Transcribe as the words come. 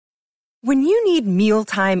When you need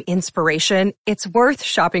mealtime inspiration, it's worth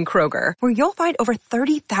shopping Kroger, where you'll find over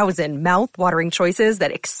 30,000 mouth-watering choices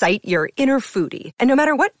that excite your inner foodie. And no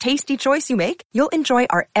matter what tasty choice you make, you'll enjoy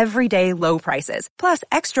our everyday low prices, plus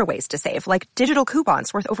extra ways to save, like digital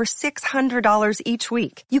coupons worth over $600 each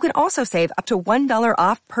week. You can also save up to $1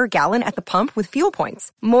 off per gallon at the pump with fuel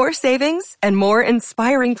points. More savings and more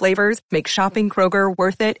inspiring flavors make shopping Kroger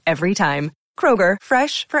worth it every time. Kroger,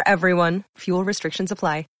 fresh for everyone. Fuel restrictions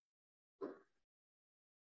apply.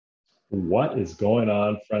 What is going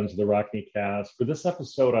on, friends of the Rock Me Cast? For this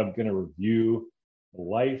episode, I'm going to review the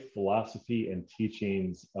life, philosophy, and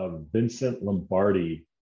teachings of Vincent Lombardi,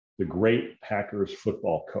 the great Packers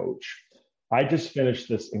football coach. I just finished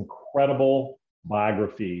this incredible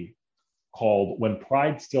biography called When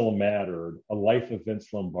Pride Still Mattered, A Life of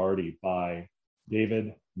Vince Lombardi by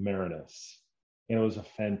David Maraniss. And it was a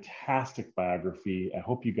fantastic biography. I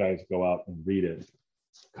hope you guys go out and read it.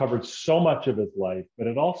 Covered so much of his life, but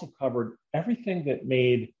it also covered everything that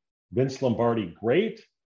made Vince Lombardi great,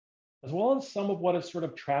 as well as some of what his sort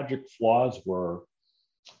of tragic flaws were.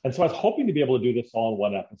 And so I was hoping to be able to do this all in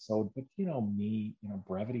one episode, but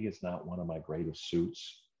brevity is not one of my greatest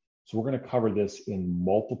suits. So we're going to cover this in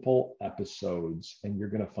multiple episodes, and you're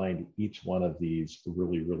going to find each one of these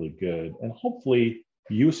really, really good and hopefully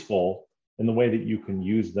useful in the way that you can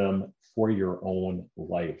use them for your own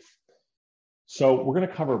life. So we're going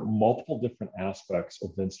to cover multiple different aspects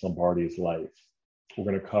of Vince Lombardi's life. We're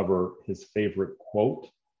going to cover his favorite quote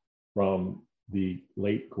from the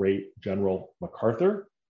late, great General MacArthur.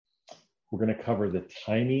 We're going to cover the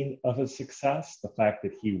timing of his success, the fact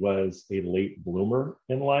that he was a late bloomer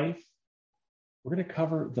in life. We're going to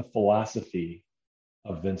cover the philosophy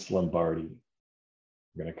of Vince Lombardi.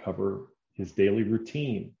 We're going to cover his daily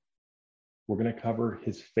routine. We're going to cover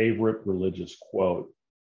his favorite religious quote.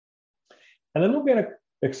 And then we're going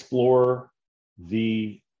to explore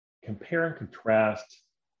compare and contrast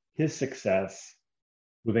his success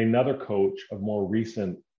with another coach of more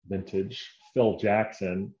recent vintage, Phil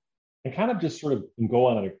Jackson, and kind of just sort of go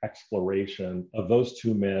on an exploration of those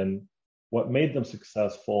two men, what made them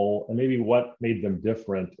successful, and maybe what made them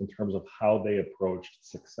different in terms of how they approached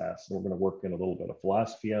success. And we're going to work in a little bit of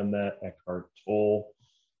philosophy on that, Eckhart Tolle,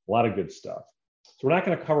 a lot of good stuff. So we're not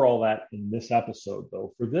going to cover all that in this episode,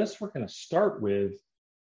 though. For this, we're going to start with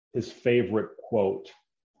his favorite quote.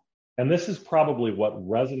 And this is probably what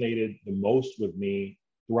resonated the most with me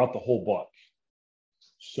throughout the whole book.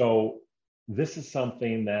 So this is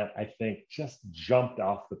something that I think just jumped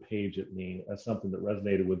off the page at me as something that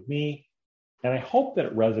resonated with me. And I hope that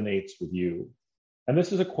it resonates with you. And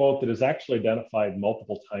this is a quote that is actually identified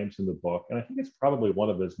multiple times in the book. And I think it's probably one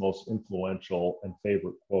of his most influential and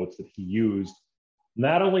favorite quotes that he used,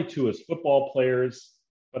 not only to his football players,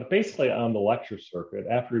 but basically on the lecture circuit.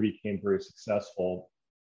 After he became very successful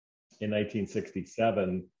in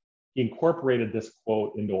 1967, he incorporated this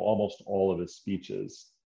quote into almost all of his speeches.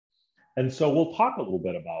 And so we'll talk a little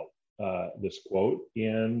bit about this quote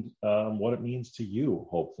and what it means to you,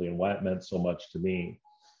 hopefully, and why it meant so much to me.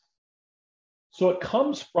 So it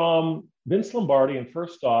comes from Vince Lombardi. And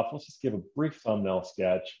first off, let's just give a brief thumbnail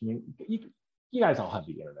sketch. I mean, you guys all have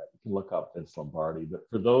the internet. You can look up Vince Lombardi. But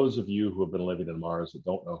for those of you who have been living in Mars that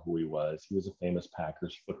don't know who he was a famous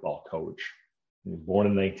Packers football coach. He was born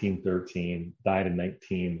in 1913, died in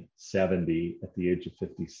 1970 at the age of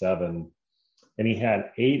 57. And he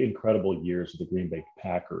had 8 incredible years with the Green Bay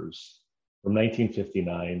Packers from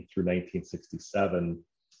 1959 through 1967.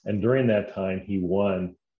 And during that time, he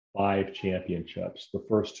won 5 championships, the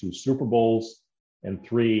first 2 Super Bowls and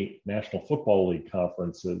 3 National Football League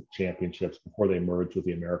Conference championships before they merged with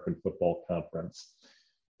the American Football Conference.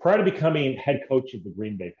 Prior to becoming head coach of the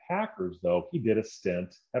Green Bay Packers, though, he did a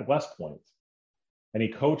stint at West Point. And he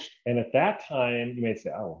coached, and at that time, you may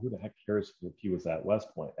say, oh, who the heck cares if he was at West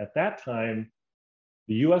Point? At that time,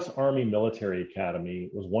 the U.S. Army Military Academy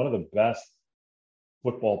was one of the best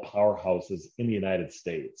football powerhouses in the United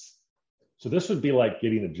States. So this would be like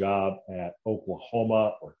getting a job at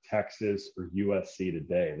Oklahoma or Texas or USC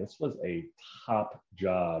today. This was a top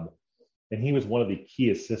job. And he was one of the key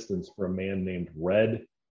assistants for a man named Red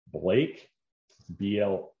Blake,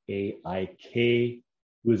 B-L-A-I-K,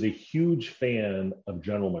 who was a huge fan of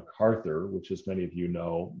General MacArthur, which, as many of you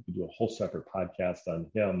know, we could do a whole separate podcast on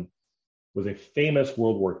him, was a famous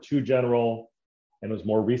World War II general, and was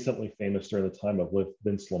more recently famous during the time of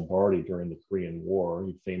Vince Lombardi during the Korean War.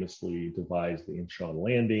 He famously devised the Incheon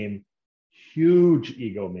landing. Huge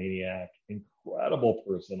egomaniac, incredible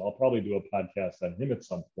person. I'll probably do a podcast on him at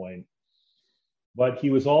some point. But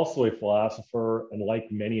he was also a philosopher, and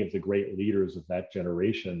like many of the great leaders of that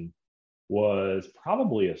generation, was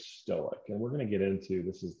probably a Stoic. And we're going to get into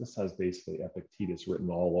this has basically Epictetus written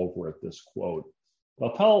all over it, this quote.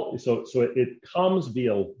 It comes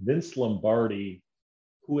via Vince Lombardi,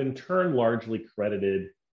 who in turn largely credited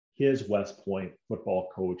his West Point football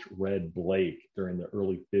coach, Red Blake, during the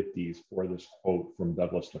early 50s for this quote from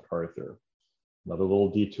Douglas MacArthur. Another little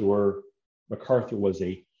detour. MacArthur was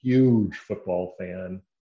a huge football fan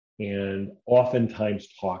and oftentimes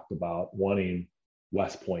talked about wanting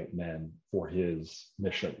West Point men for his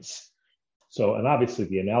missions. So, and obviously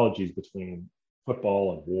the analogies between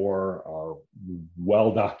football and war are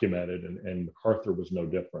well documented, and MacArthur was no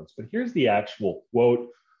difference. But here's the actual quote,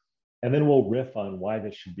 and then we'll riff on why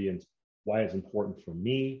this should be, why it's important for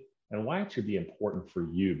me, and why it should be important for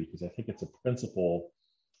you, because I think it's a principle,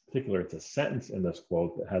 in particular, it's a sentence in this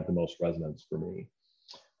quote that had the most resonance for me.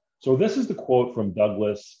 So this is the quote from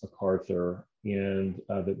Douglas MacArthur, and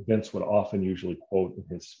that Vince would often usually quote in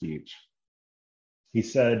his speech. He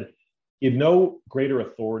said, "He had no greater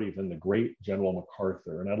authority than the great General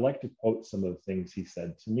MacArthur." And I'd like to quote some of the things he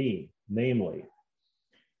said to me, namely,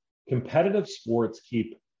 "Competitive sports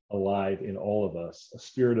keep alive in all of us a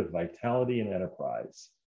spirit of vitality and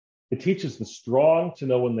enterprise. It teaches the strong to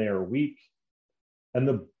know when they are weak and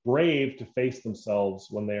the brave to face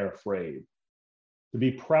themselves when they are afraid, to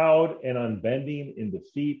be proud and unbending in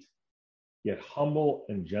defeat, yet humble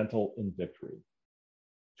and gentle in victory,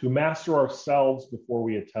 to master ourselves before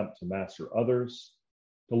we attempt to master others,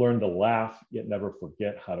 to learn to laugh yet never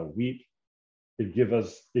forget how to weep. It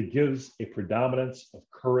gives a predominance of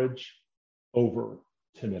courage over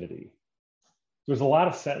timidity." There's a lot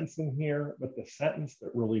of sentence in here, but the sentence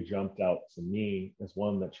that really jumped out to me is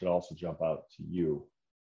one that should also jump out to you,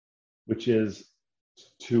 which is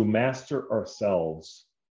to master ourselves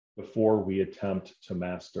before we attempt to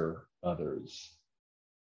master others.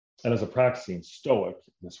 And as a practicing Stoic,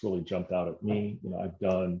 this really jumped out at me. You know, I've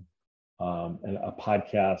done a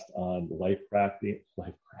podcast on life crafting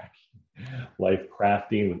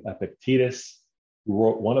with Epictetus, who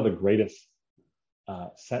wrote one of the greatest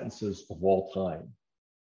sentences of all time,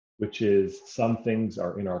 which is, "Some things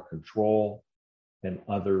are in our control and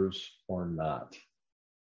others are not."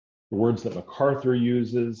 The words that MacArthur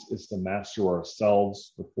uses is to master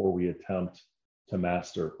ourselves before we attempt to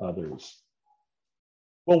master others.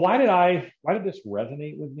 Well, why did this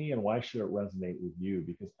resonate with me, and why should it resonate with you?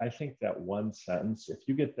 Because I think that one sentence, if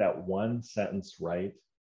you get that one sentence right,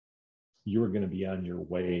 you're going to be on your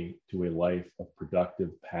way to a life of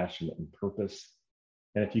productive passion and purpose.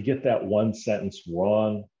 And if you get that one sentence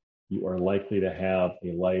wrong, you are likely to have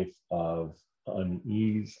a life of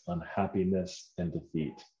unease, unhappiness, and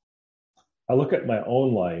defeat. I look at my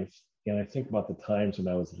own life and I think about the times when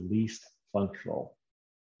I was least functional.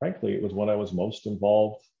 Frankly, it was when I was most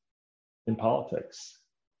involved in politics.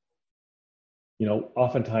 You know,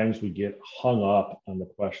 oftentimes we get hung up on the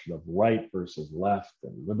question of right versus left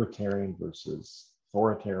and libertarian versus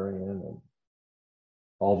authoritarian and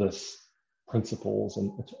all this principles,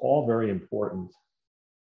 and it's all very important.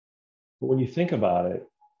 But when you think about it,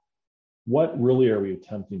 what really are we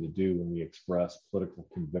attempting to do when we express political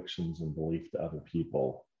convictions and belief to other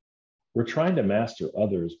people? We're trying to master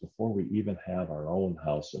others before we even have our own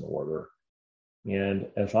house in order.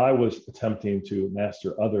 And as I was attempting to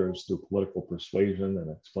master others through political persuasion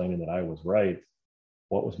and explaining that I was right,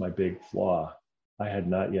 what was my big flaw? I had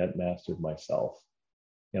not yet mastered myself.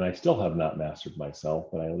 And I still have not mastered myself,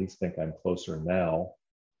 but I at least think I'm closer now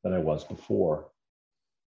than I was before.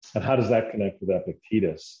 And how does that connect with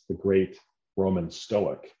Epictetus, the great Roman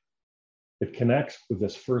Stoic? It connects with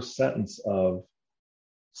this first sentence of,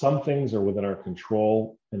 some things are within our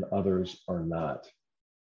control and others are not.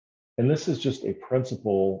 And this is just a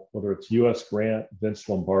principle, whether it's U.S. Grant, Vince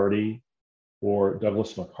Lombardi, or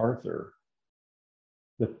Douglas MacArthur.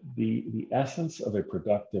 The essence of a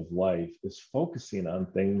productive life is focusing on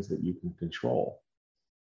things that you can control.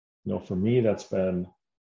 You know, for me, that's been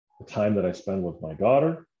the time that I spend with my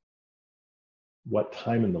daughter, what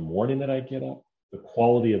time in the morning that I get up, the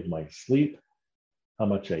quality of my sleep, how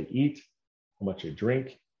much I eat, how much I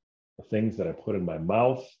drink, the things that I put in my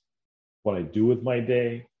mouth, what I do with my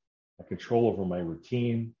day, my control over my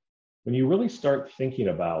routine. When you really start thinking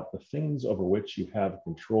about the things over which you have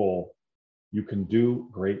control, you can do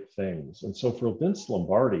great things. And so for Vince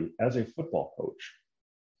Lombardi, as a football coach,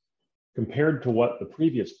 compared to what the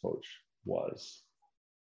previous coach was,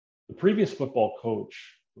 the previous football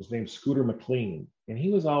coach was named Scooter McLean, and he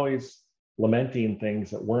was always lamenting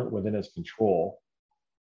things that weren't within his control.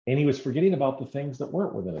 And he was forgetting about the things that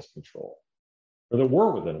weren't within his control, or that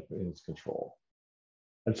were within his control.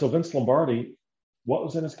 And so Vince Lombardi, what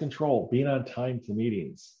was in his control? Being on time to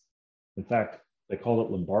meetings, In fact, they called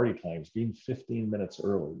it Lombardi times, being 15 minutes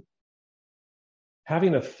early.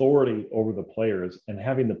 Having authority over the players and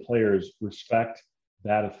having the players respect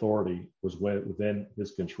that authority was within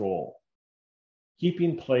his control.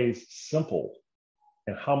 Keeping plays simple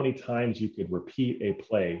and how many times you could repeat a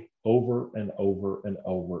play over and over and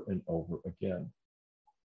over and over again.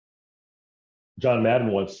 John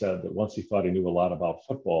Madden once said that once he thought he knew a lot about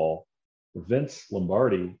football, Vince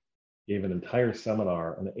Lombardi gave an entire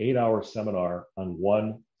seminar, an 8-hour seminar on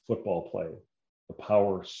one football play, the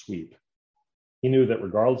power sweep. He knew that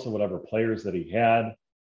regardless of whatever players that he had,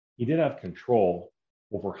 he did have control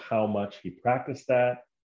over how much he practiced that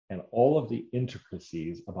and all of the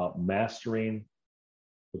intricacies about mastering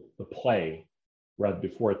the play rather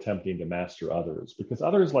before attempting to master others. Because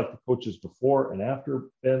others, like the coaches before and after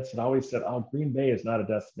Vince, had always said, oh, Green Bay is not a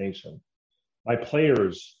destination. My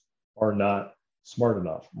players are not smart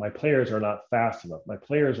enough. My players are not fast enough. My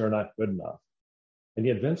players are not good enough. And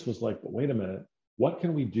yet Vince was like, but wait a minute, what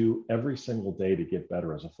can we do every single day to get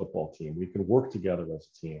better as a football team? We can work together as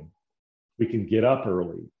a team. We can get up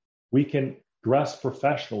early. We can dress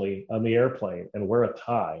professionally on the airplane and wear a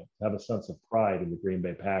tie to have a sense of pride in the Green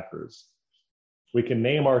Bay Packers. We can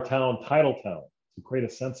name our town Titletown to create a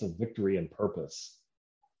sense of victory and purpose.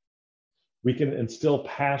 We can instill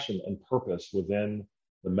passion and purpose within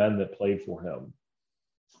the men that played for him.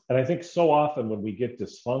 And I think so often when we get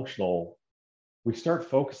dysfunctional, we start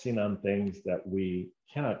focusing on things that we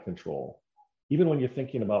cannot control. Even when you're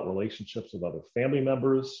thinking about relationships with other family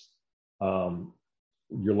members,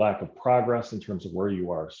 your lack of progress in terms of where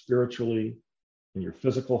you are spiritually, in your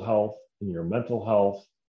physical health, in your mental health,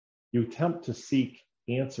 you attempt to seek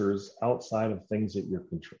answers outside of things that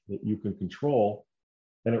you can control.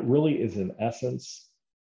 And it really is, in essence,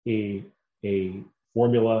 a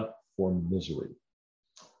formula for misery.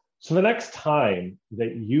 So the next time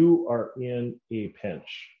that you are in a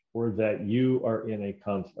pinch, or that you are in a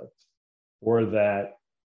conflict, or that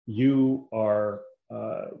you are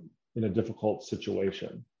in a difficult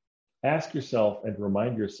situation, ask yourself and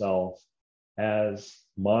remind yourself as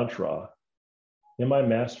mantra, am I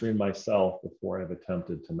mastering myself before I've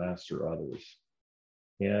attempted to master others?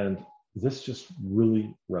 And this just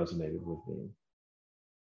really resonated with me.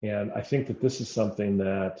 And I think that this is something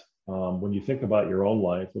that when you think about your own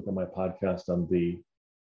life, look at my podcast on the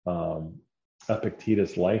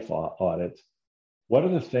Epictetus Life Audit, what are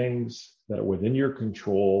the things that are within your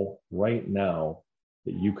control right now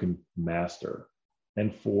that you can master?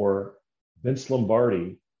 And for Vince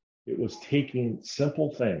Lombardi, it was taking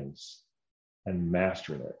simple things and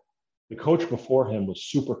mastering it. The coach before him was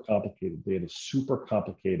super complicated. They had a super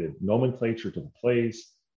complicated nomenclature to the plays,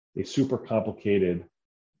 a super complicated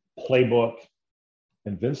playbook,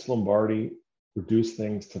 and Vince Lombardi reduced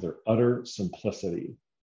things to their utter simplicity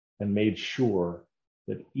and made sure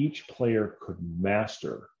that each player could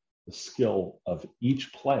master the skill of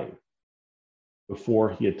each play before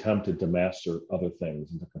he attempted to master other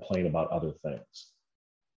things and to complain about other things.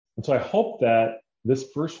 And so I hope that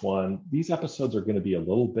this first one, these episodes are going to be a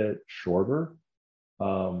little bit shorter,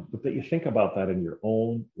 but that you think about that in your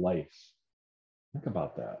own life. Think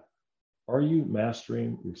about that. Are you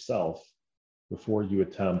mastering yourself before you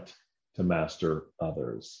attempt to master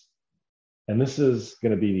others? And this is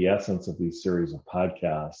going to be the essence of these series of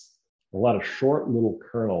podcasts, a lot of short little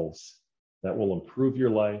kernels that will improve your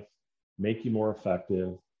life, make you more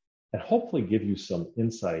effective, and hopefully give you some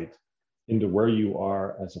insight into where you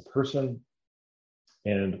are as a person,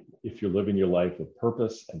 and if you're living your life with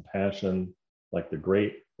purpose and passion, like the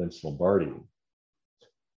great Vince Lombardi.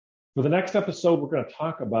 For the next episode, we're going to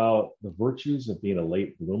talk about the virtues of being a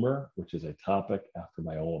late bloomer, which is a topic after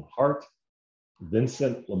my own heart.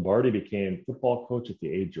 Vincent Lombardi became football coach at the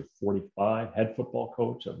age of 45, head football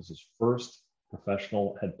coach. That was his first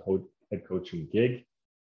professional head coaching gig.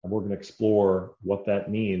 And we're going to explore what that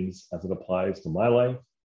means as it applies to my life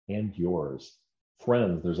and yours.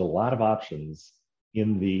 Friends, there's a lot of options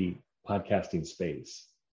in the podcasting space.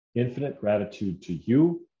 Infinite gratitude to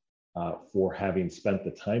you for having spent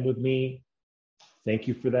the time with me. Thank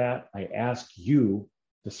you for that. I ask you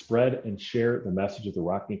to spread and share the message of the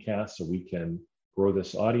RockMeCast so we can grow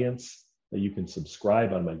this audience, that you can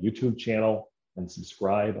subscribe on my YouTube channel and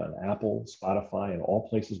subscribe on Apple, Spotify, and all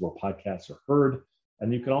places where podcasts are heard.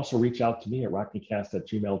 And you can also reach out to me at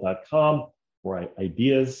rockmecast@gmail.com for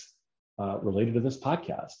ideas related to this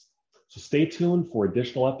podcast. So stay tuned for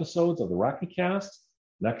additional episodes of the RockMeCast.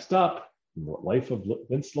 Next up, Life of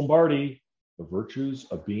Vince Lombardi, the virtues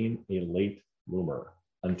of being a late bloomer.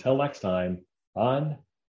 Until next time on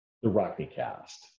the RockMeCast.